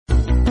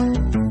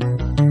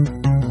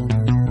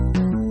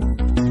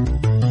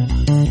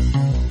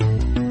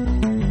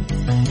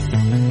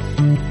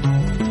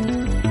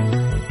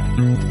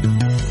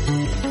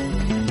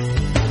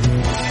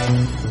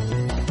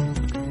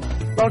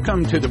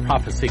Welcome to the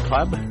Prophecy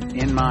Club.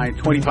 In my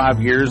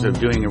 25 years of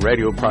doing a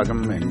radio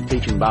program and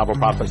teaching Bible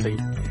prophecy,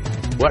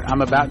 what I'm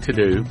about to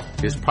do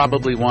is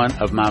probably one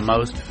of my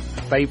most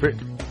favorite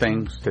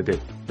things to do.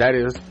 That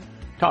is,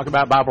 talk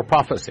about Bible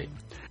prophecy.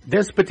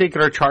 This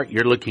particular chart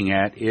you're looking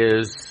at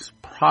is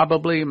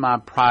probably my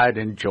pride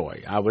and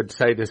joy. I would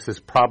say this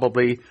is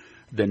probably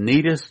the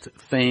neatest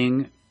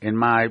thing in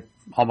my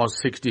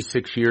almost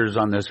 66 years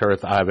on this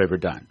earth I've ever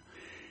done.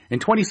 In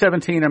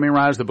 2017, I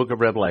memorized the book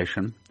of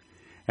Revelation,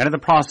 and in the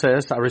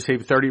process, I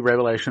received 30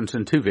 revelations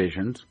and 2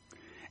 visions,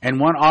 and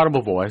 1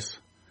 audible voice,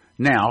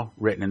 now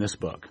written in this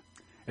book.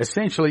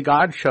 Essentially,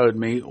 God showed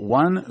me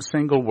one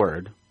single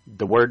word,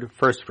 the word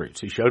first fruits.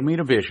 He showed me in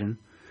a vision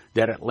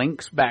that it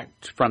links back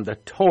from the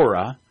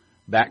Torah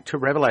back to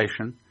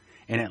Revelation,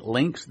 and it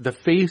links the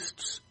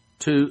feasts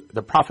to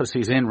the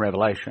prophecies in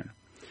Revelation.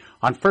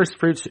 On first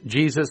fruits,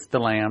 Jesus, the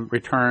Lamb,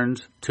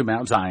 returns to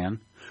Mount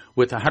Zion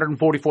with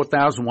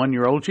 144,000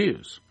 one-year-old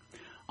Jews.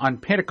 On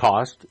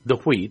Pentecost, the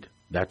wheat,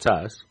 that's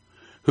us,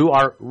 who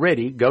are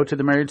ready, go to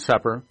the marriage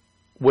supper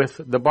with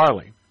the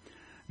barley.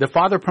 The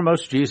Father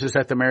promotes Jesus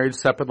at the marriage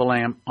supper of the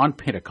Lamb on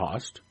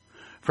Pentecost,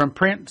 from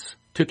Prince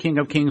to King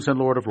of Kings and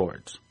Lord of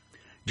Lords.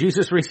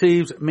 Jesus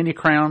receives many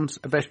crowns,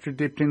 a vesture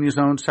dipped in his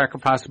own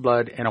sacrificed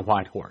blood, and a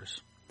white horse.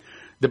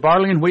 The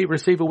barley and wheat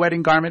receive a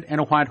wedding garment and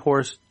a white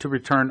horse to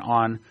return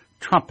on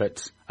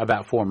trumpets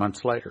about 4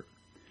 months later.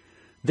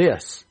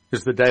 This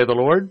is the day of the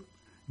Lord.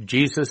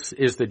 Jesus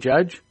is the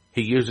judge.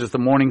 He uses the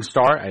morning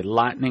star, a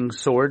lightning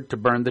sword, to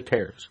burn the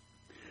tares.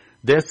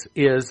 This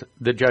is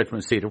the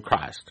judgment seat of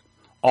Christ.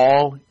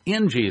 All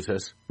in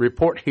Jesus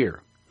report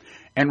here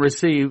and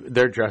receive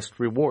their just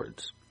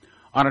rewards.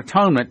 On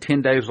atonement,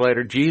 10 days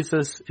later,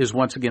 Jesus is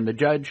once again the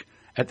judge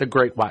at the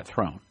great white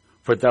throne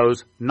for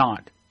those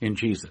not in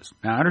Jesus.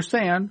 Now, I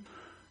understand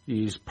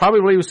you've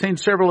probably seen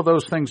several of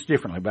those things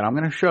differently, but I'm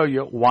going to show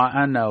you why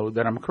I know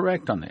that I'm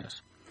correct on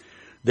this.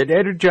 The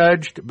dead are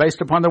judged based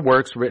upon the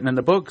works written in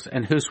the books,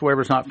 and whosoever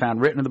is not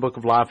found written in the book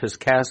of life is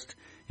cast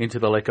into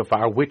the lake of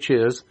fire, which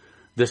is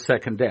the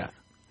second death.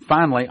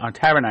 Finally, on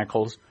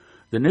tabernacles,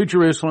 the New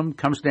Jerusalem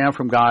comes down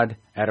from God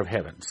out of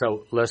heaven.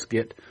 So let's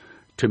get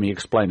to me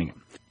explaining it.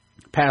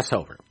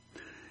 Passover.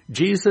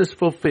 Jesus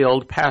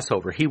fulfilled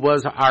Passover. He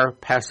was our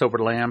Passover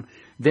lamb.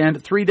 Then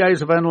 3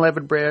 days of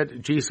unleavened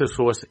bread, Jesus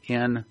was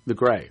in the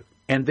grave.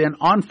 And then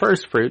on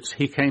first fruits,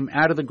 he came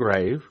out of the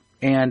grave,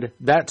 and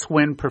that's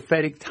when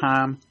prophetic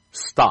time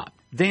stopped.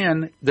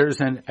 Then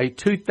there's a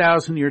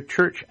 2,000-year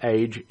church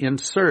age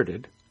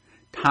inserted.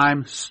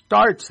 Time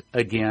starts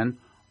again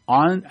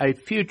on a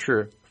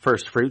future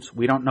first fruits.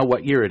 We don't know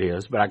what year it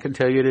is, but I can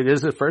tell you it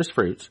is the first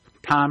fruits.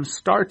 Time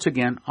starts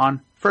again on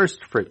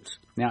first fruits.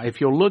 Now,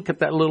 if you'll look at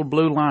that little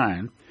blue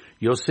line,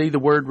 you'll see the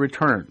word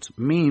returns.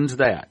 Means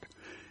that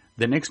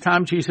the next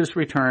time Jesus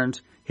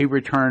returns, he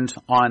returns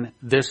on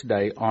this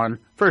day on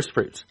first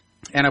fruits.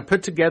 And I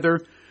put together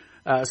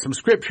some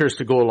scriptures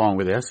to go along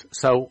with this,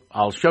 so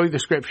I'll show you the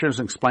scriptures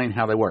and explain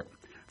how they work.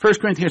 1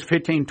 Corinthians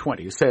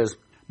 15:20 says,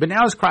 "But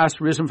now is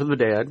Christ risen from the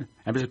dead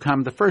and has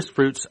become the first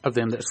fruits of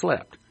them that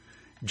slept."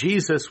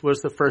 Jesus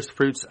was the first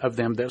fruits of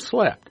them that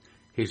slept.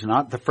 He's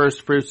not the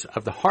first fruits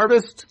of the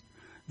harvest.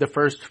 The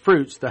first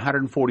fruits, the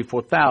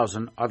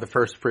 144,000, are the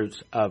first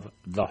fruits of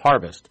the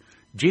harvest.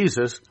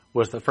 Jesus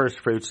was the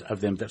first fruits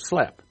of them that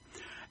slept.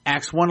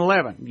 Acts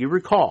 1:11, you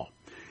recall,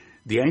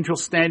 the angel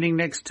standing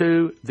next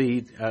to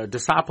the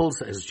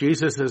disciples as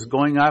Jesus is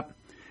going up,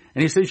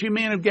 and he says, "You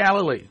men of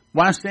Galilee,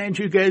 why stand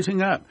you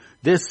gazing up?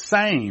 This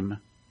same,"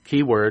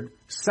 keyword,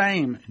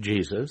 same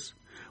Jesus,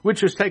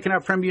 "which was taken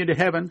up from you into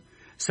heaven,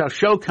 shall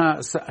so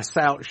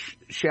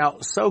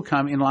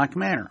come in like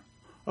manner."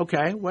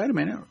 Okay, wait a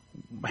minute.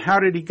 How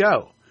did he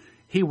go?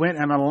 He went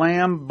in a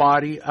lamb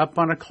body up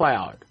on a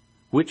cloud,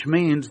 which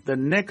means the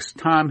next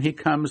time he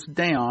comes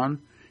down,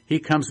 he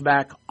comes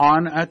back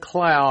on a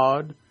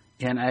cloud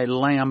in a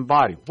lamb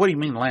body. What do you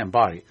mean lamb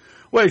body?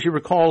 Well, as you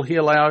recall, he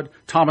allowed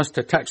Thomas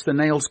to touch the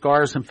nail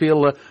scars and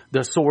feel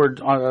the sword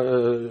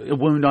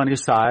wound on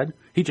his side.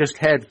 He just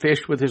had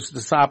fish with his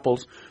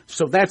disciples.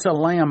 So that's a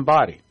lamb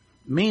body,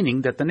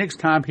 meaning that the next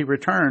time he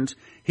returns,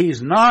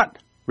 he's not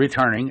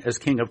returning as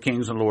King of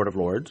Kings and Lord of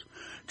Lords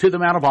to the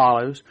Mount of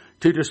Olives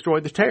to destroy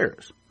the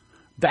tares.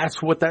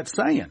 That's what that's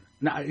saying.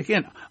 Now,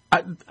 again,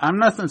 I'm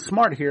nothing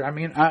smart here. I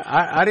mean,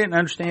 I didn't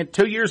understand.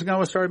 2 years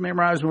ago, I started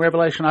memorizing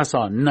Revelation. I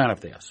saw none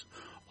of this.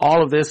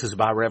 All of this is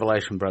by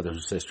revelation, brothers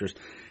and sisters.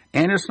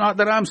 And it's not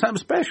that I'm something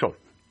special.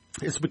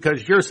 It's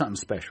because you're something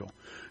special.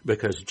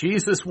 Because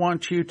Jesus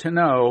wants you to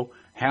know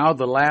how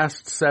the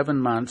last 7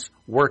 months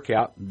work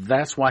out.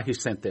 That's why he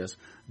sent this.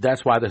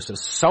 That's why this is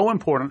so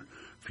important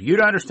for you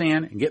to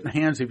understand and get in the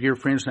hands of your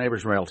friends,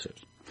 neighbors, and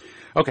relatives.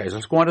 Okay, so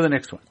let's go on to the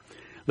next one.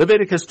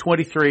 Leviticus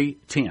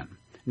 23:10.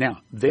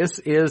 Now, this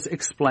is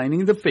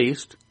explaining the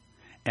feast,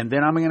 and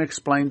then I'm going to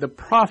explain the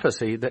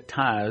prophecy that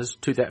ties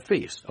to that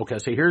feast. Okay,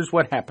 so here's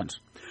what happens.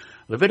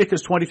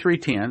 Leviticus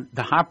 23:10,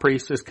 the high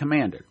priest is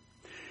commanded.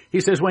 He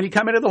says, "When you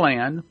come into the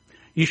land,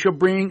 you shall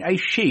bring a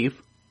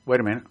sheaf." Wait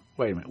a minute.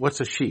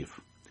 What's a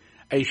sheaf?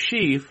 A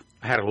sheaf,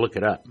 I had to look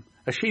it up.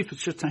 A sheaf is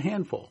just a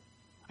handful.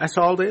 That's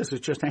all it is.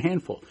 It's just a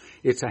handful.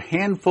 It's a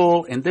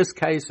handful, in this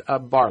case,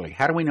 of barley.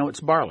 How do we know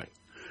it's barley?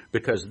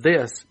 Because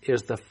this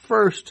is the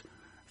first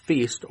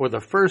feast or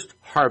the first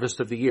harvest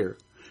of the year.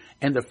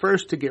 And the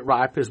first to get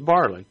ripe is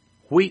barley.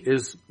 Wheat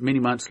is many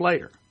months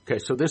later. Okay,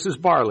 so this is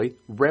barley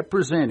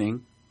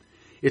representing,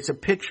 it's a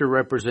picture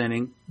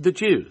representing the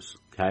Jews.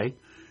 Okay,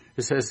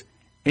 it says,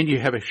 and you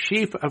have a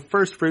sheaf of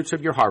first fruits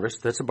of your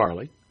harvest, that's a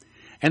barley,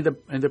 and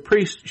the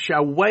priest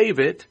shall wave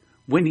it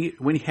when he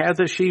has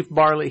a sheaf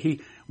barley,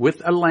 he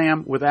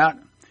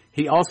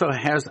also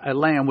has a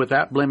lamb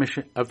without blemish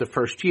of the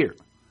first year.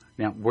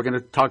 Now, we're going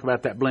to talk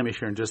about that blemish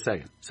here in just a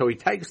second. So he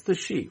takes the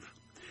sheaf,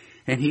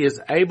 and he is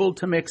able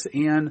to mix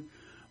in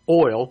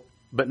oil,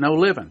 but no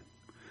leaven,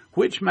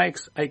 which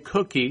makes a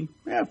cookie,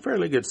 a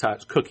fairly good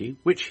sized cookie,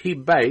 which he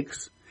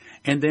bakes,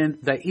 and then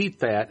they eat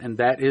that, and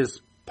that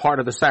is part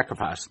of the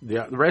sacrifice.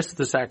 The rest of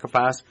the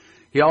sacrifice,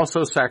 he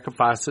also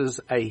sacrifices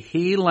a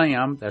he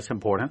lamb, that's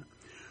important,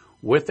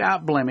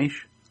 without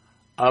blemish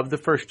of the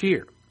first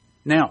year.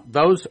 Now,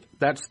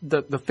 that's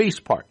the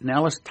feast part.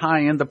 Now let's tie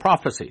in the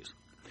prophecies.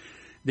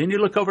 Then you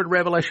look over to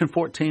Revelation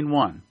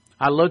 14:1.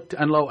 I looked,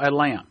 and lo, a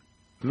lamb,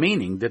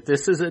 meaning that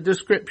this is a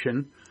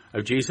description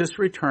of Jesus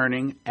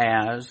returning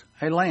as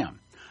a lamb.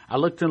 I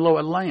looked, and lo,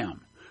 a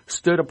lamb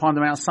stood upon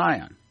the Mount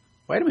Zion.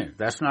 Wait a minute,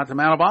 that's not the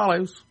Mount of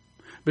Olives,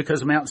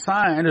 because Mount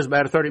Zion is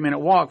about a 30-minute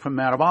walk from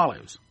Mount of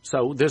Olives.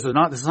 So this is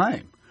not the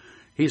same.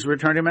 He's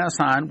returned to Mount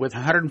Zion with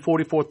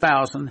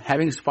 144,000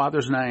 having his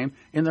father's name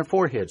in their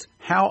foreheads.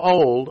 How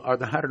old are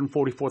the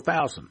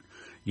 144,000?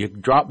 You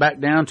drop back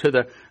down to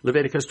the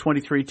Leviticus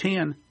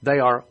 23:10. They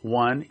are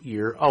 1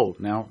 year old.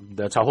 Now,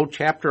 that's a whole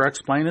chapter I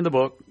explain in the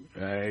book.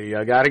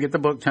 You got to get the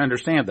book to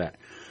understand that.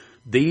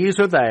 These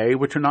are they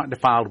which are not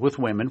defiled with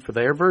women, for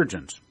they are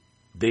virgins.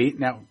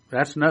 Now,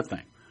 that's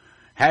nothing.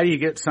 How do you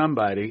get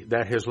somebody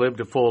that has lived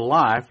a full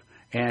life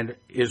and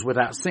is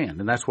without sin?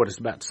 And that's what it's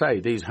about to say.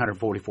 These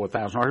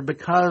 144,000 are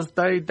because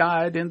they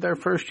died in their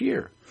first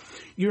year.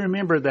 You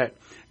remember that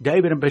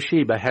David and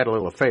Bathsheba had a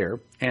little affair,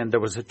 and there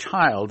was a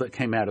child that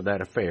came out of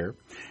that affair,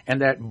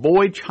 and that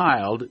boy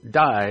child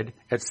died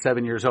at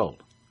 7 years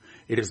old.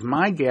 It is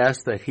my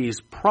guess that he's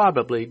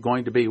probably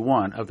going to be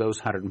one of those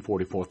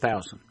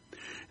 144,000.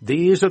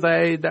 These are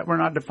they that were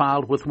not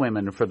defiled with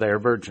women, for they are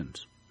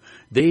virgins.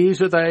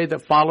 These are they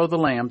that follow the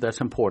Lamb.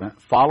 That's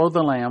important. Follow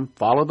the Lamb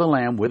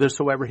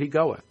whithersoever he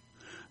goeth.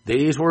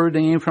 These were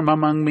redeemed from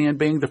among men,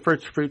 being the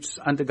first fruits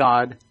unto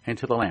God and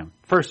to the Lamb.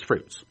 First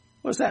fruits.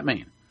 What does that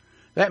mean?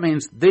 That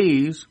means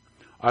these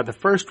are the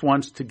first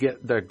ones to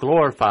get their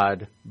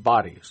glorified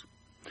bodies.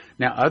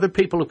 Now, other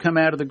people have come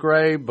out of the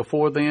grave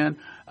before then.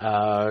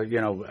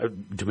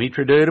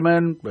 Dimitri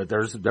Dudeman, but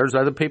there's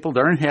other people.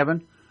 They're in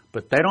heaven,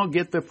 but they don't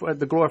get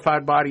the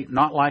glorified body,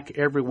 not like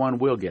everyone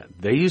will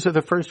get. These are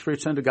the first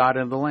fruits unto God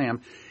and the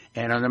Lamb,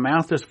 and in their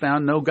mouth is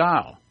found no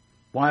guile.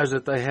 Why is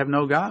it they have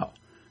no guile?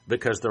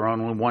 Because they're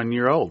only 1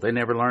 year old. They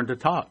never learned to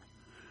talk.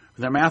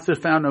 In their mouth is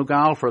found no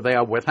guile, for they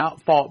are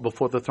without fault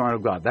before the throne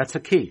of God. That's a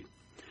key.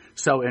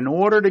 So in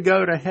order to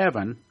go to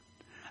heaven,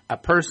 a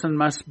person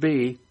must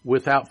be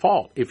without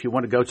fault if you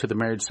want to go to the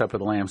marriage supper of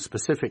the Lamb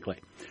specifically.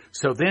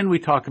 So then we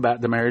talk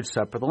about the marriage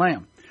supper of the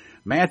Lamb.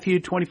 Matthew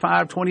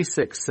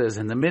 25:26 says,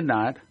 in the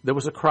midnight there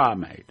was a cry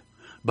made,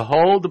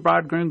 behold, the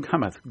bridegroom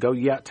cometh, go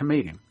ye out to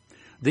meet him.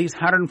 These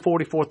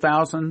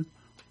 144,000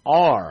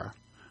 are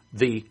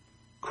the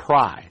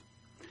cry.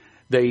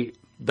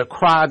 The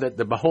cry that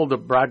behold, the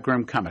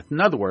bridegroom cometh.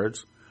 In other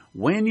words,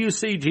 when you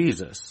see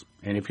Jesus,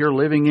 and if you're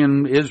living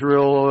in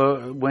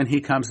Israel when he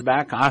comes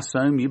back, I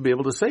assume you'll be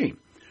able to see him.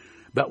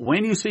 But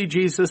when you see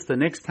Jesus, the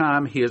next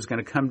time he is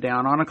going to come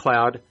down on a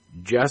cloud,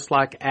 just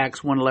like Acts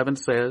 1:11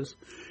 says.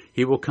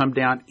 He will come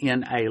down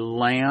in a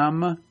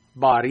lamb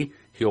body.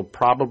 He'll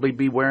probably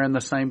be wearing the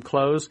same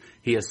clothes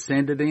he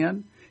ascended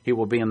in. He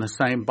will be in the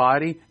same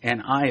body.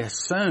 And I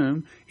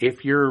assume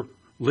if you're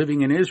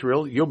living in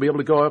Israel, you'll be able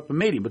to go up and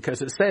meet him,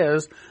 because it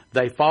says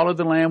they follow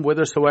the Lamb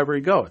whithersoever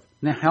he goeth.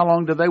 Now, how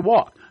long do they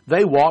walk?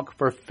 They walk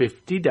for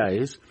 50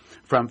 days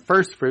from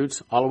first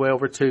fruits all the way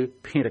over to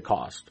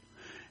Pentecost.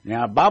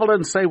 Now, the Bible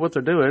doesn't say what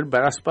they're doing,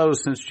 but I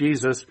suppose since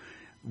Jesus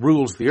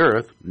rules the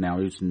earth, now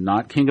he's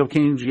not King of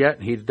Kings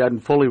yet, he doesn't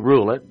fully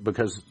rule it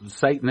because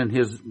Satan and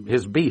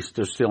his beast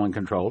are still in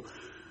control,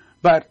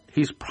 but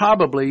he's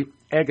probably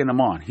egging them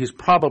on. He's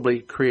probably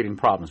creating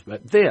problems.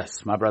 But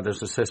this, my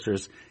brothers and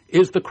sisters,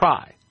 is the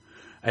cry,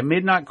 a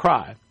midnight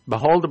cry.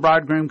 Behold, the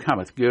bridegroom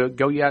cometh,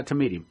 go ye out to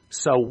meet him.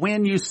 So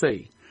when you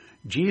see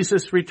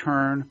Jesus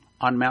return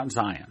on Mount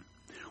Zion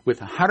with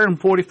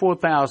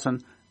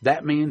 144,000,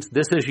 that means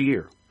this is a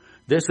year.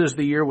 This is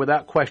the year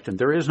without question.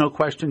 There is no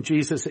question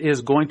Jesus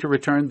is going to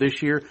return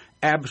this year,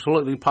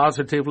 absolutely,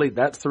 positively.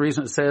 That's the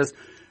reason it says,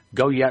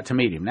 go ye out to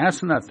meet him. Now,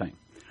 that's another thing.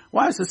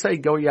 Why does it say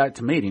go ye out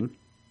to meet him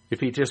if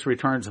he just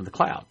returns in the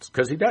clouds?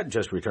 Because he doesn't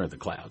just return in the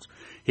clouds.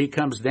 He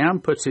comes down,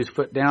 puts his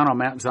foot down on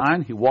Mount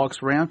Zion. He walks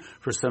around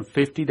for some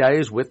 50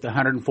 days with the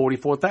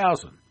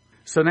 144,000.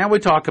 So now we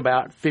talk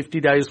about 50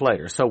 days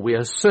later. So we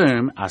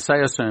assume, I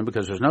say assume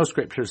because there's no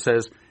scripture that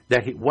says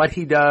that what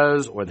he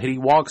does or that he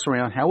walks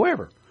around.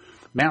 However,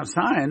 Mount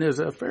Zion is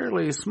a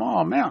fairly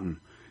small mountain.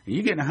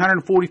 You get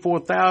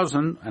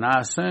 144,000, and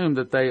I assume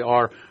that they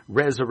are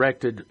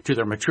resurrected to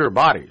their mature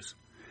bodies.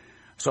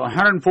 So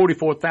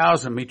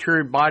 144,000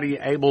 mature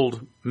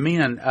body-abled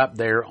men up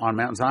there on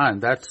Mount Zion,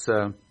 that's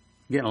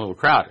getting a little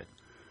crowded.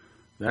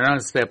 They're not going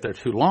to stay up there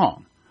too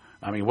long.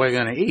 I mean, what are they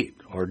going to eat?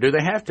 Or do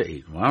they have to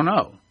eat? Well, I don't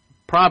know.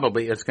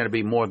 Probably it's going to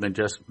be more than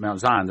just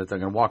Mount Zion that they're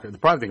going to walk. They're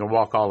probably going to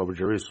walk all over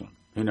Jerusalem.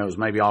 Who knows,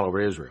 maybe all over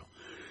Israel.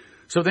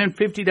 So then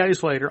 50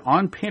 days later,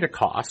 on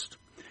Pentecost,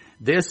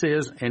 this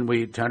is, and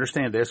to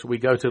understand this, we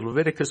go to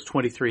Leviticus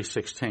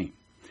 23:16.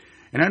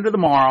 And under the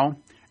morrow,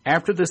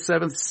 after the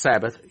seventh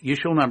Sabbath, you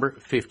shall number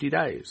 50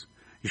 days.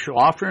 You shall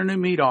offer a new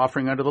meat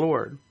offering unto the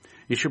Lord.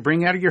 You shall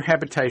bring out of your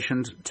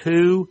habitations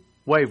 2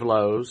 wave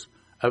loaves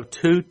of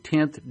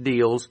 2/10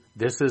 deals.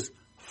 This is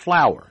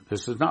flour.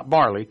 This is not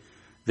barley.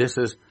 This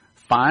is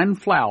fine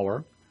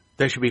flour.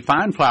 They should be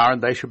fine flour,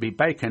 and they should be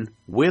baken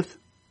with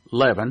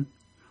leaven,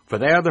 for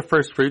they are the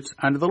first fruits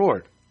unto the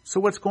Lord. So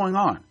what's going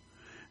on?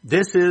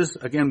 This is,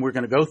 again, we're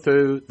going to go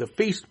through the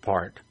feast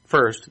part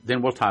first,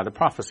 then we'll tie the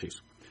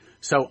prophecies.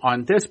 So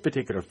on this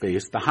particular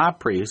feast, the high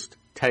priest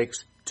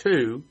takes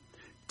 2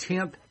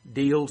 10th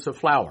deals of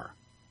flour.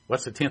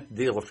 What's a 10th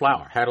deal of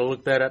flour? Had to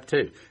look that up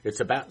too.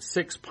 It's about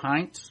 6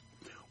 pints,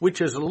 which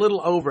is a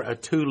little over a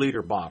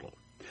 2-liter bottle.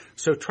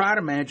 So try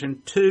to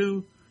imagine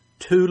 2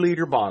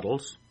 2-liter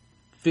bottles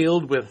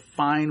filled with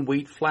fine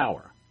wheat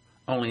flour.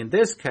 Only in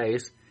this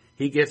case,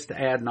 he gets to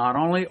add not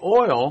only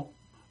oil,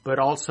 but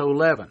also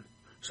leaven.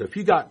 So if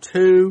you got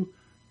 2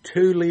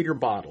 2-liter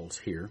bottles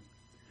here,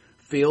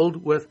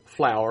 filled with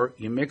flour,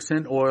 you mix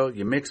in oil,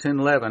 you mix in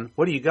leaven,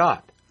 what do you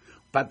got?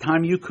 By the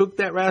time you cook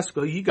that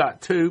rascal, you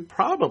got 2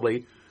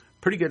 probably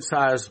pretty good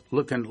size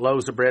looking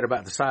loaves of bread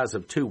about the size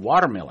of 2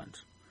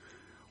 watermelons.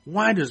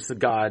 Why does the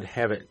God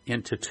have it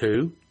into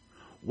 2?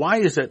 Why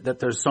is it that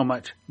there's so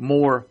much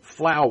more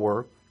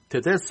flour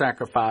to this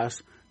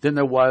sacrifice than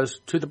there was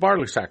to the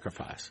barley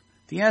sacrifice?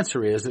 The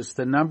answer is it's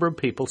the number of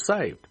people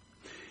saved.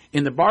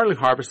 In the barley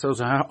harvest,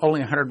 those are only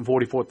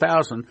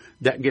 144,000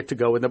 that get to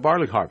go in the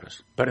barley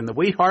harvest. But in the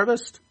wheat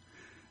harvest,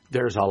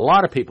 there's a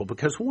lot of people.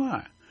 Because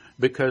why?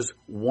 Because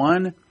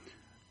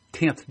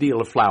 1/10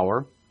 deal of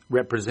flour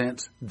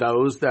represents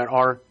those that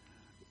are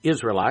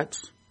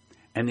Israelites,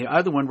 and the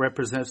other one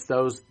represents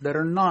those that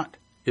are not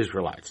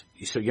Israelites.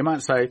 So you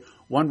might say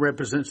one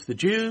represents the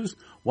Jews,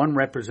 one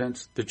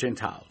represents the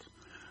Gentiles.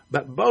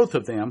 But both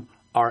of them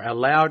are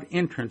allowed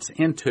entrance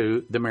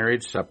into the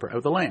marriage supper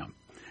of the Lamb.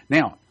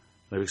 Now,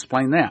 let me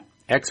explain that.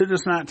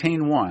 Exodus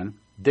 19:1,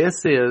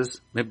 this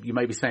is, you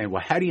may be saying,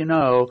 well, how do you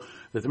know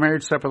that the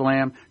marriage supper of the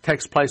Lamb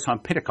takes place on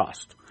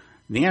Pentecost?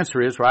 And the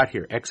answer is right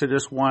here,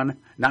 Exodus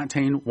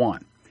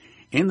 19:1.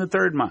 In the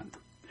 3rd month,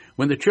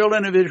 when the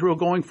children of Israel were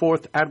going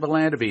forth out of the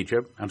land of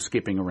Egypt, I'm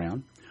skipping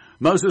around,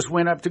 Moses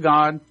went up to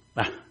God,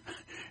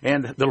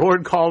 and the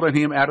Lord called on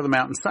him out of the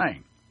mountain,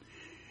 saying,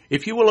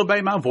 if you will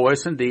obey my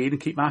voice indeed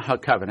and keep my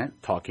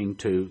covenant, talking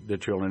to the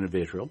children of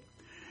Israel,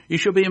 you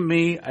shall be in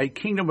me a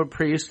kingdom of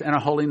priests and a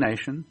holy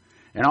nation.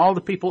 And all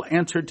the people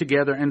answered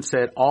together and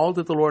said, all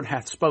that the Lord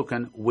hath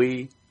spoken,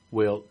 we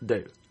will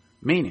do.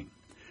 Meaning,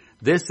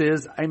 this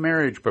is a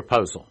marriage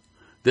proposal.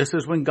 This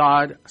is when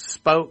God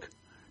spoke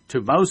to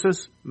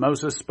Moses.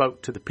 Moses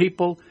spoke to the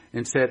people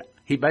and said,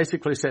 he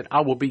basically said,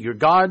 I will be your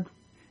God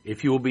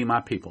if you will be my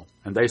people.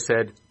 And they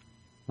said,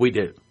 we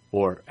do.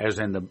 Or as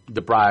in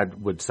the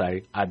bride would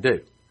say, I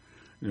do.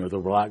 You know, they're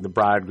like the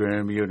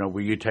bridegroom,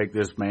 will you take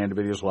this man to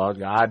be his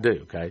Lord? I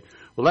do, okay?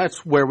 Well,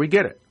 that's where we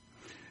get it.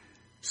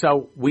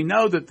 So we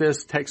know that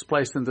this takes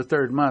place in the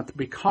 3rd month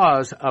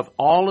because of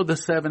all of the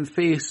 7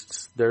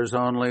 feasts, there's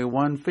only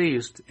one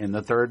feast in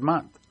the 3rd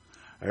month.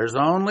 There's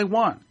only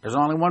one. There's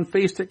only one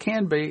feast it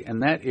can be,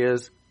 and that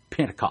is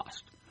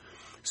Pentecost.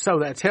 So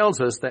that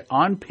tells us that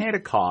on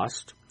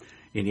Pentecost,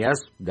 and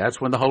yes, that's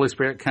when the Holy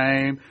Spirit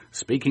came,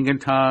 speaking in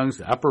tongues,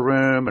 the upper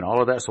room, and all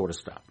of that sort of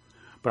stuff.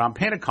 But on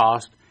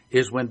Pentecost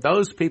is when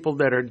those people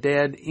that are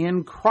dead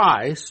in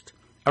Christ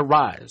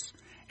arise,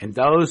 and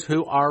those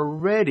who are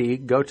ready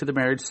go to the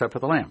marriage supper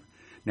of the Lamb.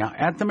 Now,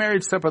 at the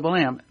marriage supper of the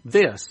Lamb,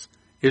 this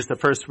is the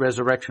first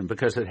resurrection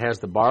because it has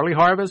the barley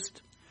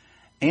harvest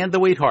and the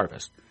wheat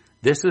harvest.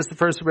 This is the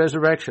first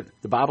resurrection.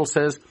 The Bible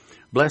says,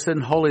 blessed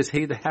and holy is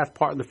he that hath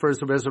part in the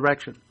first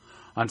resurrection.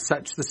 On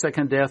such the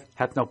second death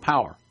hath no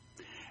power.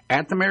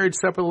 At the marriage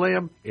supper of the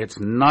Lamb, it's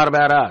not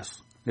about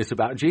us. It's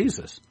about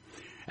Jesus.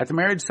 At the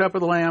marriage supper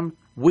of the Lamb,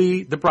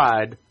 we, the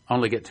bride,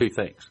 only get 2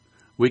 things.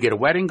 We get a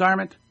wedding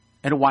garment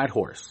and a white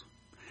horse.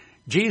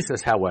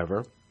 Jesus,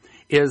 however,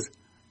 is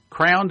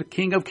crowned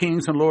King of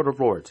Kings and Lord of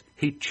Lords.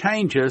 He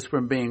changes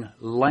from being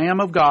Lamb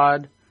of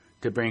God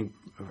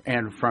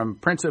and from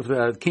Prince of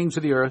the Kings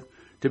of the earth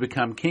to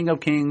become King of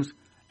Kings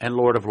and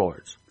Lord of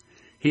Lords.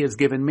 He is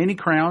given many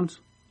crowns,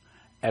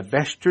 a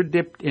vesture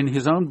dipped in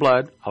his own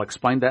blood. I'll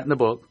explain that in the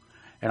book.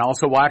 And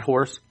also white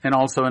horse, and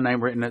also a name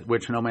written at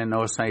which no man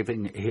knoweth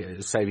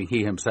saving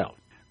he himself.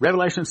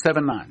 Revelation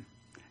 7:9.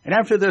 And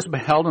after this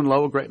beheld and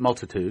lo a great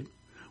multitude,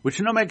 which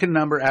no man can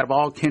number out of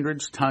all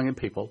kindreds, tongue, and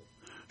people,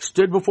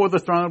 stood before the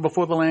throne,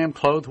 before the Lamb,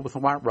 clothed with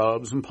white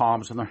robes and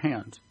palms in their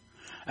hands.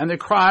 And they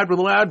cried with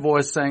a loud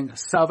voice, saying,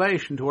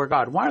 Salvation to our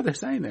God. Why are they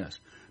saying this?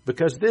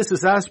 Because this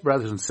is us,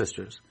 brothers and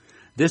sisters.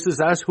 This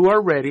is us who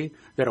are ready,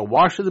 that are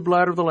washed in the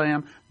blood of the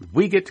Lamb.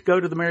 We get to go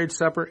to the marriage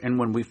supper, and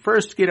when we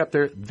first get up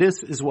there,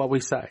 this is what we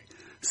say.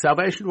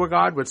 Salvation to our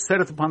God, which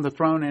sitteth upon the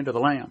throne and to the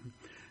Lamb.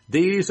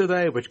 These are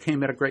they which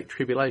came out of great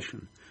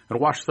tribulation, and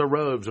washed their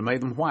robes, and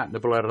made them white in the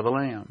blood of the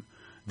Lamb.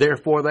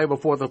 Therefore they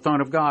before the throne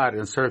of God,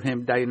 and serve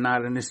him day and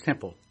night in his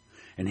temple.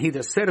 And he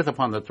that sitteth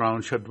upon the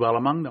throne shall dwell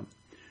among them.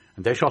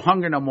 And they shall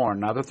hunger no more,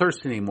 neither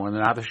thirst any more,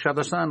 neither shall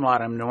the sun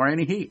light them, nor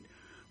any heat.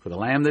 For the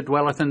Lamb that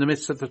dwelleth in the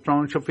midst of the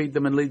throne shall feed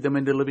them and lead them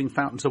into living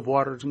fountains of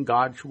waters, and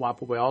God shall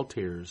wipe away all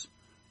tears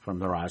from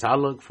their eyes. I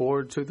look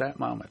forward to that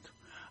moment.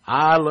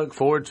 I look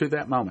forward to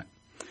that moment.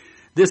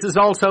 This is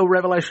also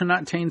Revelation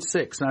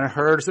 19:6. And I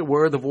heard, as it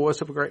were, the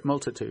voice of a great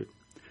multitude,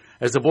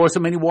 as the voice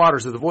of many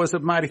waters, as the voice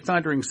of mighty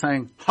thundering,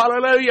 saying,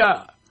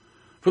 Hallelujah!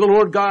 For the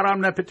Lord God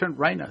omnipotent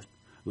reigneth.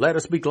 Let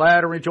us be glad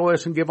and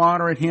rejoice and give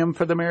honor in him,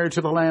 for the marriage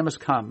of the Lamb is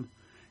come,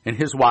 and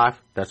his wife,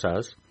 that's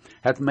us,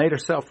 hath made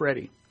herself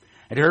ready.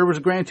 And to her was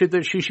granted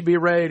that she should be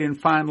arrayed in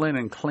fine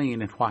linen,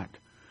 clean and white.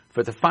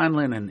 For the fine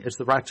linen is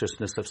the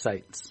righteousness of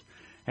saints.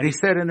 And he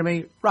said unto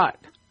me, Right,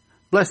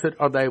 blessed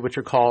are they which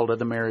are called to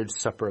the marriage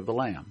supper of the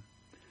Lamb.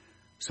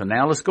 So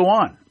now let's go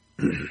on.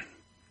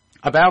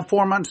 About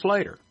 4 months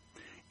later,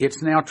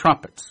 it's now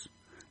trumpets.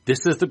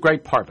 This is the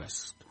great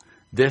harvest.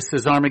 This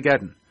is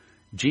Armageddon.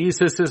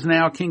 Jesus is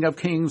now King of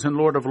kings and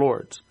Lord of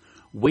lords.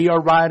 We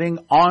are riding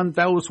on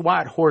those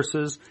white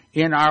horses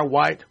in our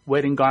white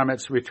wedding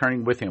garments,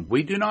 returning with him.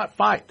 We do not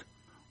fight.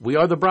 We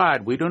are the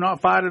bride. We do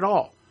not fight at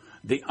all.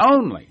 The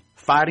only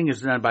fighting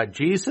is done by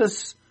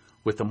Jesus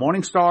with the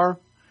morning star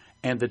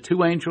and the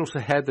two angels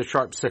that had the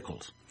sharp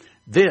sickles.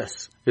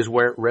 This is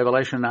where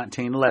Revelation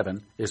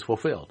 19:11 is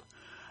fulfilled.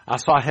 I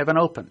saw heaven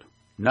opened.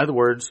 In other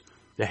words,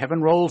 the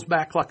heaven rolls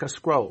back like a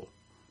scroll.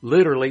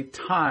 Literally,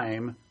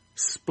 time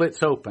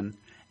splits open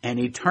and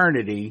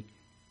eternity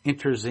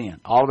enters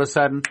in. All of a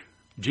sudden,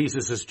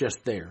 Jesus is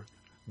just there.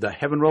 The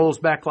heaven rolls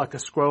back like a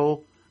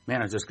scroll.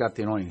 Man, I just got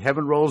the anointing.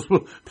 Heaven rolls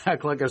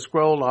back like a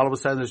scroll. All of a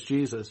sudden, it's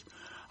Jesus.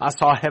 I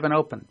saw heaven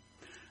open,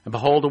 and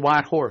behold, a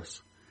white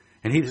horse.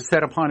 And he that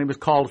sat upon him is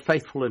called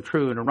Faithful and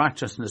True, and in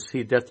righteousness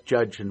he doth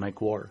judge and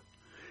make war.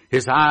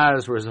 His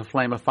eyes were as a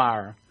flame of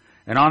fire,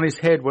 and on his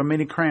head were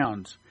many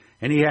crowns.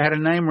 And he had a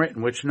name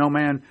written which no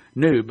man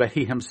knew but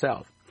he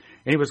himself.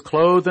 And he was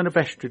clothed in a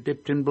vesture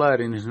dipped in blood,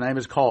 and his name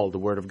is called the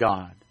Word of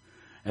God.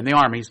 And the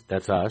armies,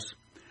 that's us,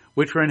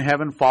 which were in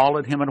heaven,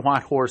 followed him on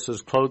white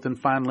horses, clothed in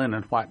fine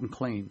linen, white and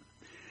clean.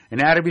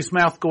 And out of his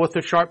mouth goeth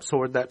a sharp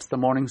sword, that's the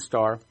morning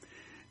star,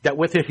 that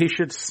with it he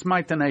should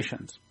smite the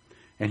nations.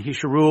 And he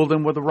shall rule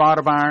them with a rod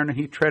of iron, and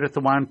he treadeth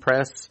the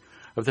winepress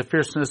of the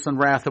fierceness and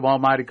wrath of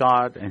Almighty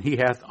God. And he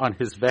hath on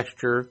his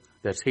vesture,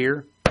 that's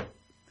here,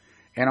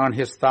 and on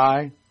his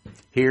thigh,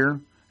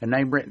 here, a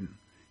name written,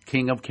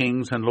 King of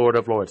kings and Lord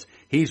of lords.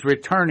 He's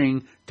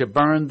returning to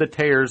burn the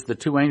tares. The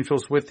two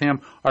angels with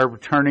him are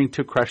returning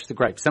to crush the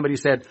grapes. Somebody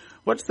said,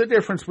 what's the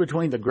difference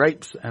between the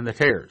grapes and the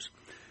tares?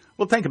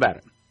 Well, think about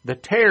it. The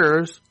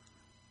tares,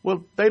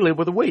 well, they live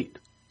with the wheat.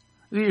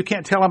 You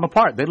can't tell them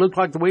apart. They look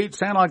like the wheat,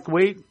 sound like the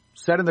wheat,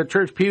 sat in the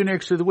church pew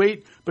next to the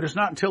wheat, but it's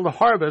not until the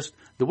harvest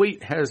the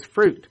wheat has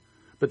fruit.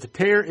 But the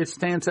tare, it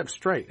stands up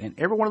straight. And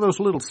every one of those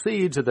little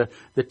seeds of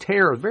the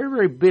tare are very,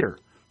 very bitter.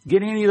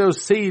 Get any of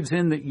those seeds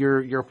in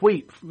your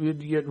wheat,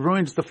 it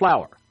ruins the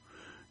flour.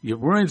 It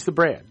ruins the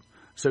bread.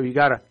 So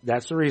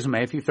that's the reason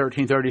Matthew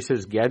 13:30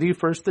 says, Gather you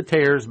first the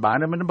tares,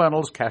 bind them into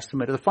bundles, cast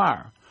them into the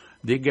fire.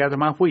 Then gather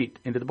my wheat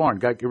into the barn.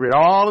 Got to get rid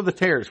of all of the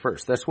tares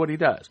first. That's what he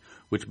does.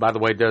 Which, by the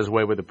way, does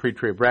away with the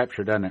pre-trib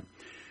rapture, doesn't it?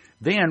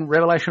 Then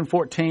Revelation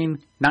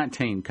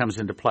 14:19 comes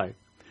into play.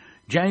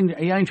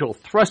 The angel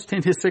thrust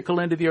in his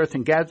sickle into the earth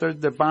and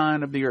gathered the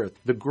vine of the earth.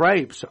 The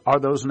grapes are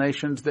those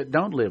nations that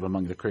don't live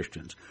among the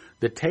Christians.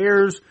 The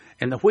tares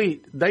and the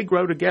wheat, they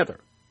grow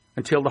together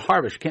until the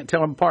harvest. You can't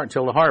tell them apart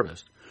until the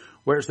harvest.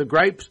 Whereas the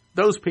grapes,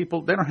 those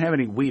people, they don't have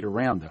any wheat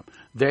around them.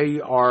 They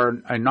are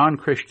a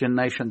non-Christian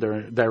nation.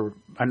 They're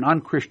a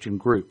non-Christian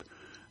group.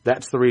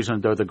 That's the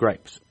reason they're the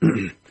grapes.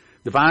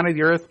 The vine of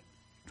the earth,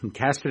 and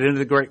cast it into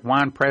the great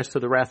winepress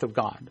of the wrath of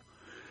God.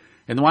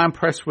 And the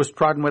winepress was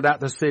trodden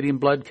without the city, and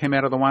blood came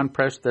out of the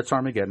winepress, that's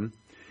Armageddon,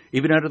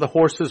 even under the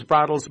horses'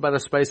 bridles by the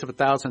space of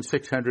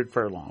 1,600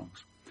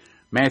 furlongs.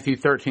 Matthew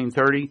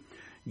 13:30,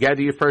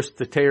 Gather you first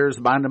the tares,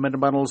 bind them into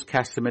bundles,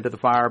 cast them into the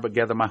fire, but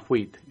gather my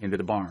wheat into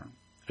the barn.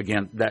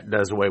 Again, that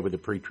does away with the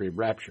pre-trib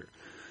rapture.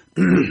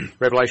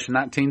 Revelation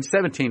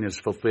 19:17 is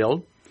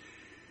fulfilled.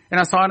 And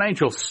I saw an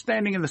angel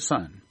standing in the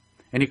sun,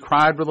 and he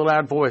cried with a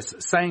loud voice,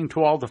 saying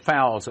to all the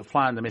fowls that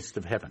fly in the midst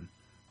of heaven,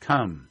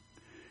 Come,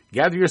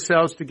 gather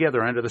yourselves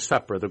together unto the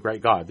supper of the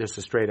great God. This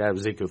is straight out of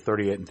Ezekiel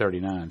 38 and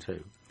 39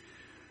 too.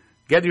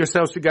 Gather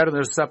yourselves together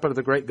unto the supper of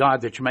the great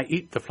God, that you may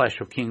eat the flesh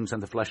of kings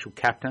and the flesh of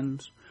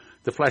captains,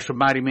 the flesh of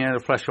mighty men,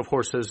 the flesh of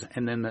horses,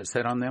 and them that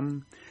sat on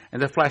them,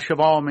 and the flesh of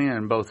all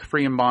men, both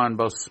free and bond,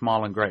 both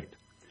small and great.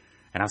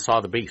 And I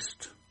saw the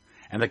beast,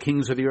 And the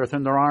kings of the earth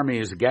and their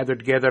armies gathered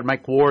together to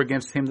make war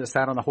against him that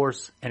sat on the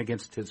horse and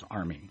against his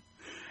army.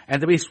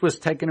 And the beast was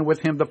taken, and with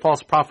him the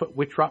false prophet,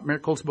 which wrought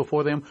miracles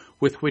before them,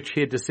 with which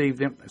he had deceived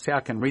them. See, I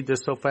can read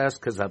this so fast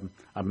because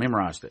I've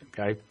memorized it,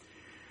 okay?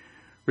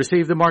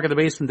 Received the mark of the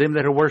beast, and them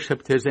that had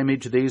worshipped his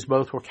image, these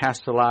both were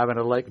cast alive in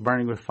a lake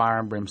burning with fire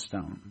and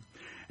brimstone.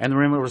 And the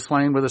remnant was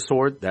slain with a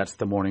sword, that's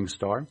the morning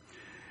star.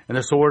 And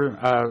the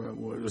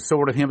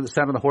sword of him that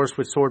sat on the horse,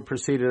 which sword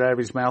proceeded out of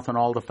his mouth, and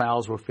all the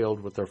fowls were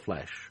filled with their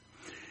flesh.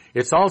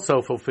 It's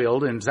also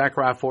fulfilled in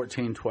Zechariah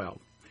 14:12.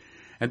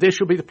 And this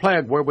shall be the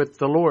plague wherewith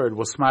the Lord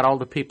will smite all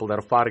the people that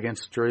have fought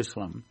against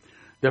Jerusalem.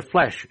 Their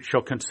flesh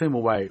shall consume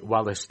away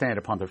while they stand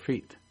upon their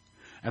feet.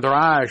 And their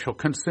eyes shall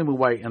consume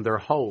away in their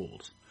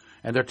holes.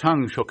 And their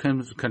tongue shall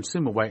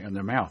consume away in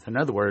their mouth. In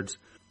other words,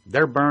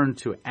 they're burned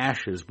to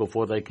ashes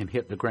before they can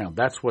hit the ground.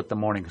 That's what the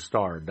morning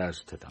star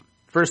does to them.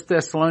 1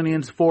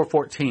 Thessalonians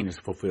 4:14 is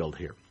fulfilled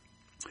here.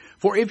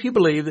 For if you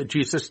believe that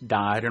Jesus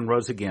died and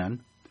rose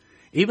again,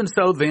 even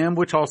so them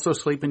which also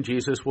sleep in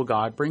Jesus will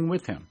God bring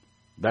with him.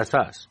 That's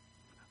us.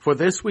 For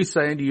this we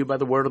say unto you by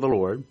the word of the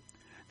Lord,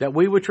 that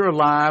we which are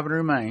alive and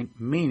remain,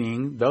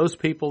 meaning those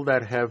people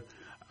that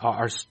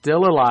are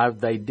still alive,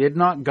 they did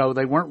not go,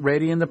 they weren't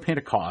ready in the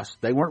Pentecost,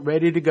 they weren't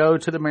ready to go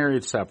to the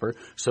marriage supper,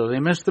 so they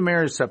missed the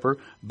marriage supper,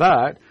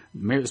 but,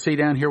 see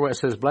down here where it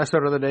says, blessed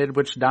are the dead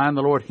which die in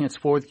the Lord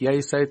henceforth,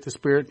 yea, saith the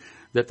Spirit,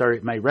 that they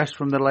may rest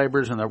from their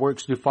labors and their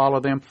works do follow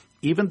them.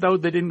 Even though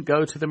they didn't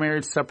go to the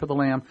marriage supper of the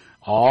Lamb,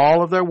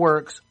 all of their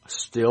works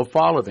still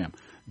follow them.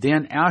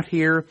 Then out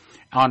here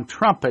on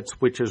trumpets,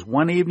 which is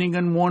one evening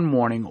and one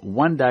morning,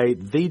 one day,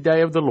 the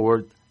day of the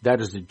Lord,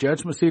 that is the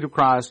judgment seat of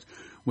Christ.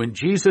 When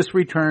Jesus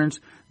returns,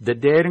 the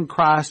dead in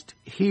Christ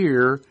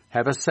here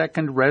have a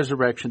second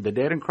resurrection. The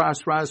dead in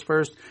Christ rise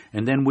first,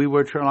 and then we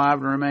which are alive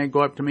and remain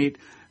go up to meet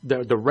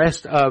the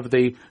rest of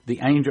the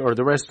angel, or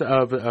the rest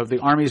of the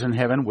armies in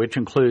heaven, which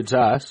includes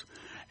us.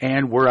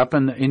 And we're up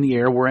in the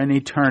air. We're in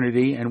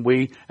eternity, and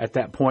we, at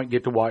that point,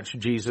 get to watch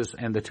Jesus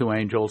and the two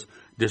angels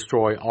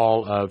destroy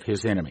all of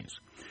his enemies.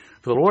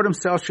 For the Lord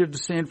himself should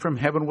descend from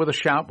heaven with a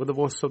shout, with the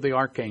voice of the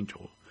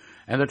archangel.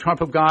 And the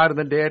trump of God, and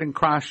the dead in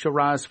Christ shall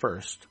rise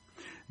first.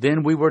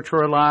 Then we which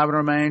are alive and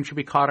remain shall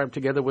be caught up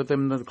together with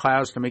them in the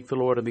clouds to meet the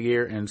Lord in the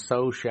air, and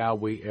so shall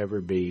we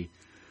ever be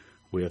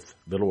with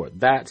the Lord.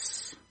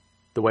 That's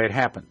the way it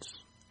happens.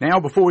 Now,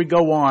 before we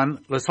go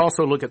on, let's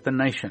also look at the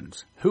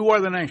nations. Who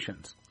are the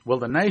nations? Well,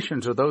 the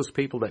nations are those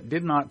people that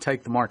did not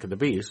take the mark of the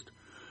beast,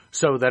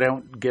 so they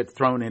don't get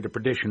thrown into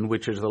perdition,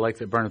 which is the lake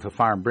that burneth with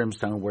fire and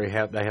brimstone, where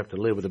they have to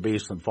live with the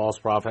beast and the false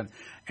prophet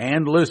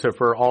and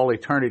Lucifer all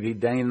eternity,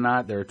 day and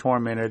night. They're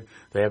tormented.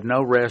 They have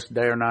no rest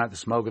day or night. The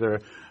smoke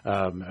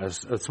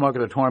of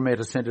their torment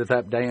ascendeth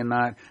up day and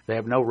night. They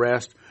have no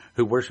rest.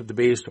 Who worship the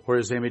beast or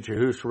his image, or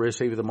who shall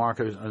receive the mark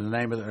of the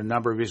name of the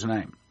number of his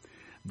name.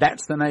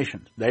 That's the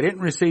nations. They didn't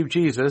receive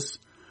Jesus,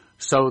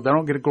 so they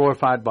don't get a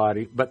glorified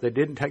body, but they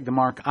didn't take the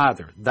mark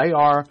either. They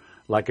are,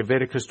 like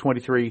Leviticus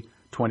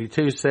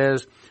 23:22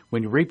 says,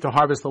 when you reap the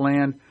harvest of the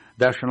land,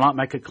 thou shalt not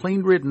make a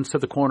clean riddance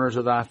of the corners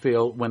of thy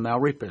field when thou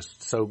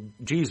reapest. So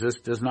Jesus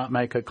does not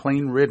make a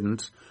clean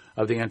riddance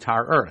of the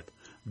entire earth.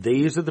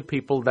 These are the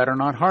people that are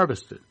not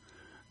harvested.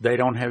 They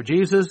don't have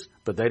Jesus,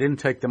 but they didn't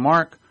take the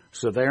mark,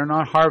 so they are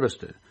not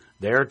harvested.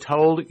 They are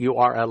told you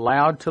are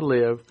allowed to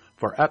live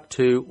for up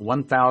to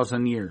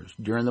 1,000 years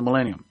during the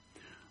millennium.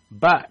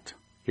 But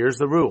here's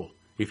the rule.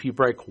 If you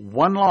break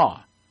one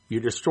law,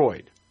 you're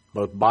destroyed,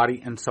 both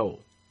body and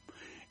soul.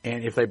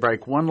 And if they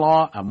break one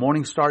law, a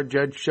morning star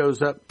judge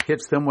shows up,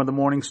 hits them with a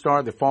morning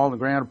star, they fall on the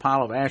ground, a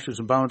pile of ashes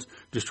and bones,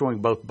 destroying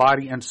both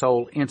body and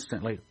soul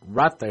instantly,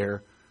 right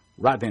there,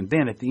 right then.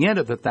 Then at the end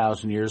of the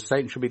 1,000 years,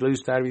 Satan shall be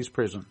loosed out of his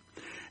prison.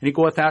 And he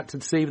goeth out to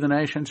deceive the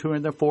nations who are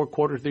in the four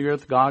quarters of the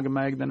earth, Gog and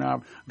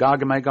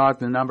Magog,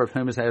 the number of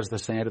whom is as the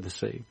sand of the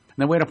sea. And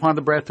they went upon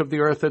the breadth of the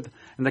earth, and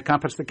they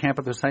compassed the camp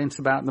of the saints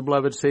about in the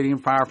beloved city,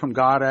 and fire from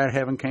God out of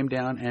heaven came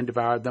down and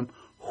devoured them.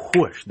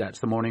 Whoosh, that's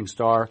the morning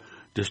star,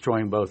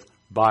 destroying both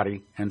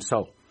body and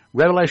soul.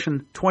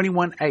 Revelation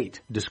 21:8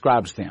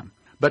 describes them.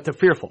 But the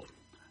fearful,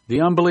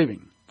 the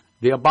unbelieving,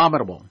 the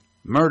abominable,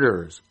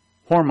 murderers,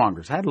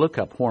 whoremongers. I had to look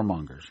up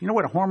whoremongers. You know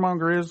what a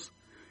whoremonger is?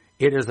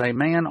 It is a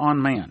man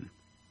on man.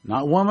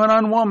 Not woman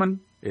on woman.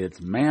 It's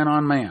man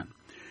on man.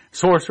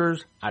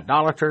 Sorcerers,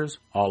 idolaters,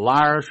 all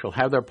liars shall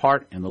have their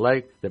part in the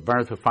lake that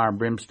burneth with fire and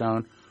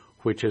brimstone,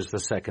 which is the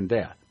second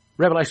death.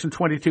 Revelation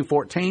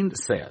 22:14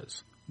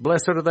 says,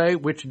 Blessed are they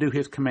which do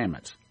his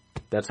commandments.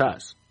 That's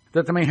us.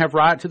 That they may have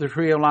right to the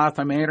tree of life,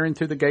 they may enter in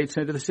through the gates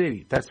into the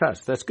city. That's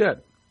us. That's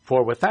good.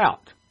 For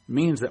without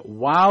means that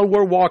while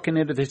we're walking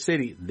into the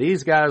city,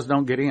 these guys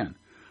don't get in.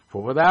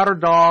 For without are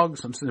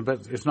dogs,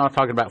 but it's not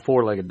talking about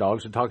four-legged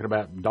dogs, it's talking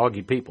about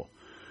doggy people.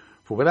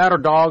 For without are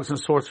dogs and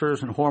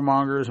sorcerers and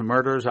whoremongers and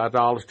murderers,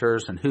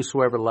 idolaters, and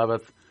whosoever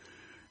loveth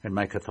and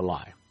maketh a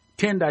lie.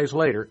 10 days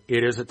later,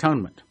 it is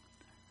atonement.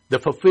 The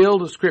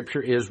fulfilled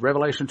scripture is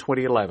Revelation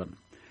 20:11.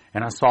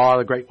 And I saw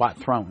the great white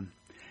throne,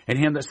 and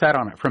him that sat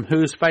on it, from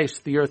whose face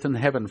the earth and the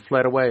heaven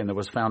fled away, and there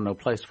was found no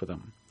place for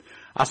them.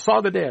 I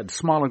saw the dead,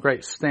 small and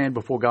great, stand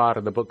before God,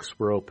 and the books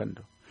were opened.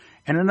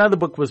 And another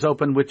book was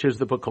opened, which is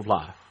the book of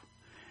life.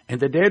 And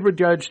the dead were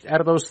judged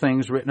out of those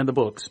things written in the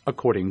books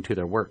according to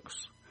their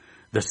works.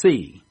 The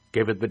sea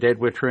gave up the dead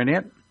which were in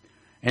it,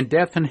 and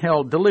death and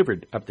hell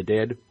delivered up the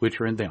dead which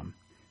were in them.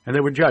 And they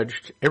were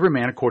judged, every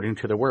man according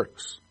to their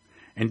works.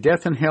 And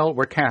death and hell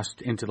were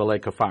cast into the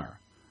lake of fire.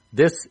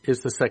 This is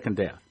the second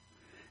death.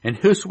 And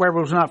whosoever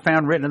was not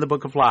found written in the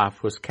book of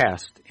life was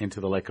cast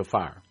into the lake of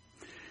fire.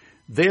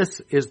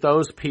 This is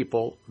those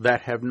people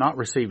that have not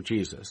received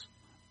Jesus.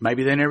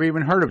 Maybe they never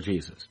even heard of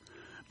Jesus.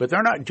 But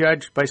they're not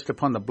judged based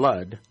upon the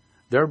blood.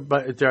 They're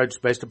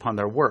judged based upon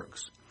their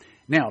works.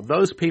 Now,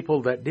 those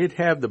people that did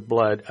have the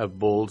blood of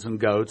bulls and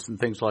goats and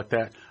things like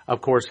that,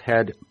 of course,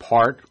 had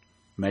part,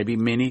 maybe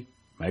many,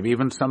 maybe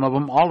even some of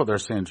them, all of their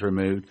sins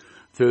removed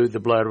through the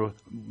blood of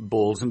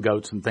bulls and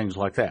goats and things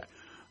like that.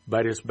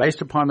 But it's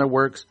based upon their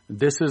works.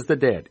 This is the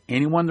dead.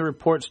 Anyone that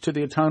reports to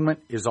the atonement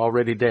is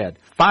already dead.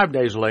 5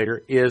 days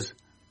later is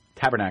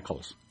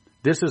tabernacles.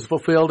 This is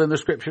fulfilled in the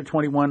scripture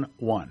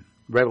 21:1,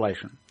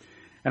 Revelation.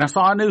 And I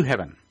saw a new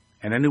heaven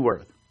and a new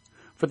earth.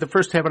 For the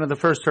first heaven and the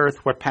first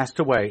earth were passed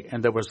away,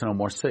 and there was no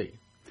more sea.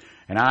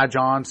 And I,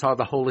 John, saw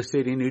the holy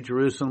city, New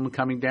Jerusalem,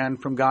 coming down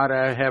from God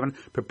out of heaven,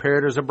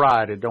 prepared as a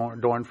bride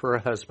adorned for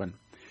her husband.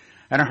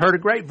 And I heard a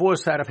great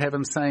voice out of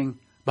heaven saying,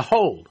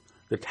 Behold,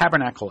 the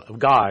tabernacle of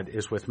God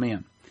is with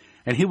men,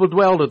 and he will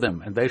dwell with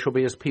them, and they shall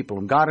be his people,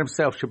 and God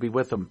himself shall be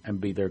with them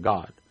and be their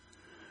God.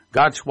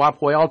 God shall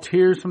wipe away all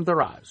tears from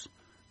their eyes.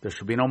 There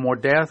shall be no more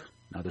death,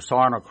 neither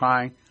sorrow nor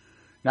crying,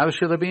 neither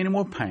shall there be any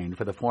more pain,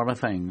 for the former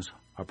things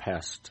are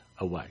passed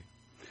away.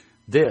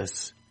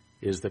 This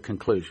is the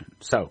conclusion.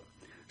 So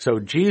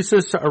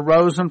Jesus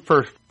arose on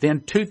first,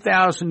 then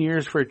 2,000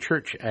 years for a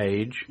church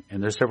age,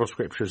 and there's several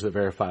scriptures that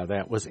verify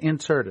that, was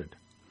inserted.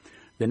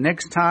 The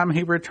next time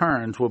he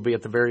returns will be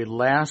at the very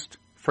last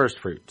first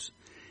fruits.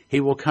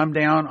 He will come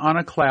down on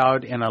a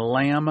cloud in a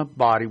lamb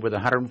body with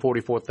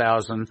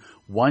 144,000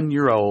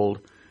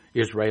 one-year-old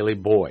Israeli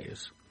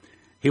boys.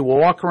 He will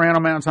walk around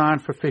on Mount Zion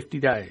for 50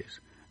 days.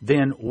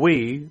 Then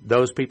we,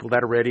 those people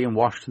that are ready and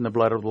washed in the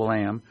blood of the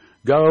Lamb,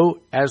 go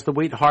as the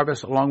wheat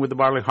harvest along with the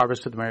barley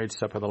harvest to the marriage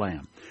supper of the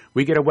Lamb.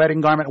 We get a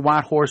wedding garment, a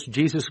white horse,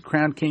 Jesus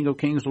crowned King of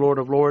Kings, Lord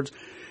of Lords,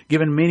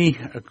 given many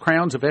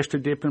crowns of Esther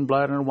dipped in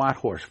blood and a white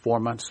horse.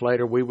 4 months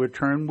later, we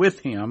return with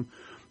him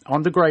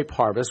on the grape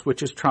harvest,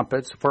 which is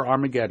trumpets for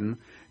Armageddon.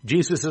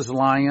 Jesus is the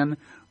lion,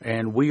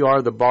 and we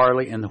are the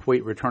barley, and the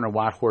wheat return of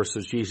white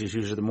horses. Jesus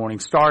uses the morning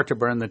star to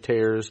burn the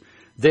tares.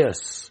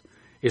 This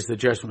is the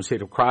judgment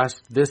seat of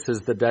Christ. This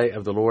is the day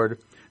of the Lord.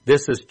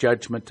 This is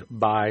judgment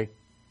by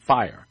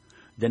fire.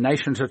 The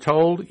nations are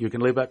told you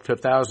can live up to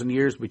 1,000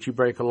 years, but you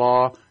break a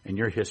law and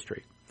your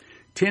history.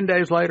 10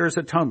 days later is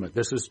atonement.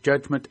 This is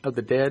judgment of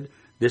the dead.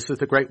 This is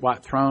the great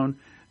white throne.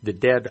 The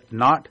dead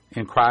not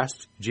in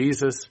Christ.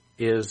 Jesus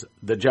is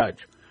the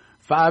judge.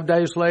 5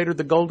 days later,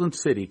 the golden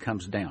city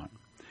comes down.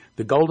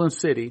 The golden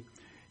city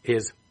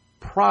is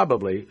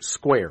probably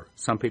square.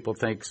 Some people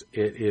think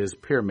it is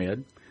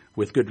pyramid,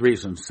 with good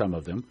reasons, some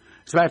of them.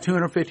 It's about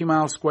 250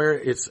 miles square.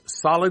 It's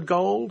solid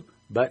gold,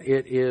 but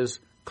it is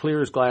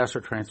clear as glass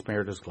or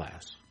transparent as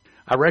glass.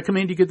 I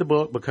recommend you get the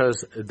book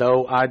because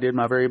though I did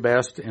my very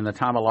best in the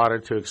time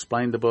allotted to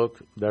explain the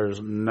book,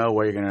 there's no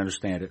way you're going to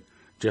understand it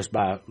just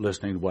by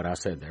listening to what I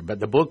said there.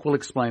 But the book will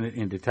explain it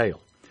in detail.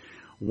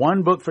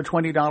 One book for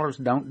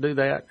 $20, don't do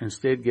that.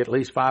 Instead, get at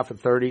least 5 for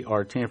 $30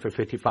 or 10 for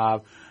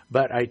 $55.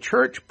 But a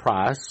church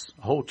price,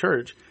 a whole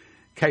church,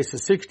 case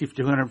of 60 for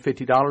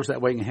 $250. That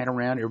way you can hand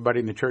around. Everybody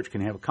in the church can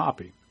have a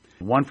copy.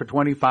 1 for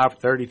 25,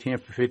 30, 10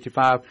 for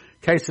 55.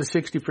 Case of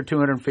 60 for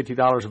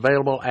 $250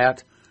 available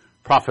at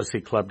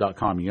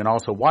prophecyclub.com. You can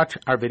also watch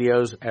our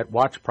videos at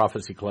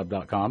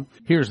watchprophecyclub.com.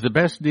 Here's the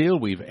best deal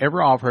we've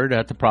ever offered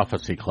at the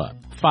Prophecy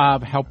Club.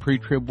 5 How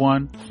Pre-Trib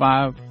Won,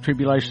 5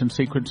 Tribulation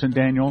Secrets in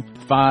Daniel,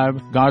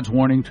 5 God's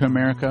Warning to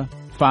America,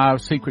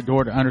 5 Secret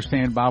Door to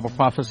Understand Bible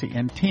Prophecy,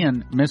 and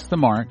 10 Miss the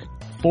Mark,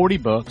 40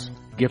 books,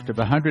 gift of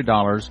 $100,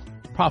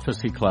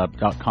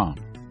 prophecyclub.com.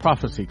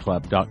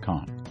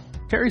 prophecyclub.com.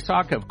 Terry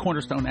Sock of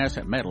Cornerstone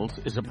Asset Metals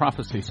is a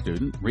prophecy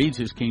student, reads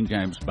his King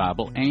James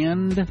Bible,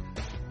 and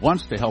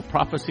wants to help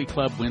Prophecy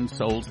Club win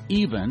souls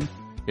even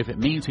if it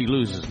means he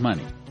loses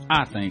money.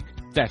 I think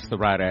that's the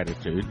right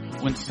attitude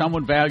when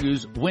someone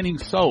values winning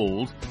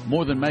souls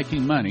more than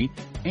making money,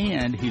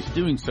 and he's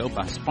doing so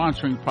by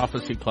sponsoring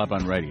Prophecy Club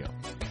on radio.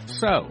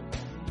 So,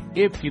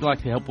 if you'd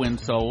like to help win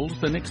souls,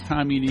 the next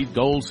time you need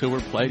gold,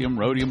 silver, palladium,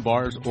 rhodium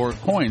bars, or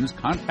coins,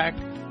 contact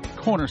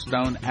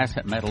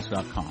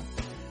CornerstoneAssetMetals.com.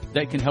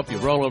 They can help you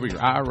roll over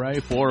your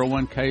IRA,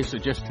 401k, so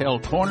just tell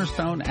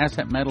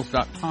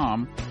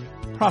CornerstoneAssetMetals.com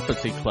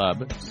Prophecy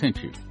Club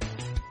sent you.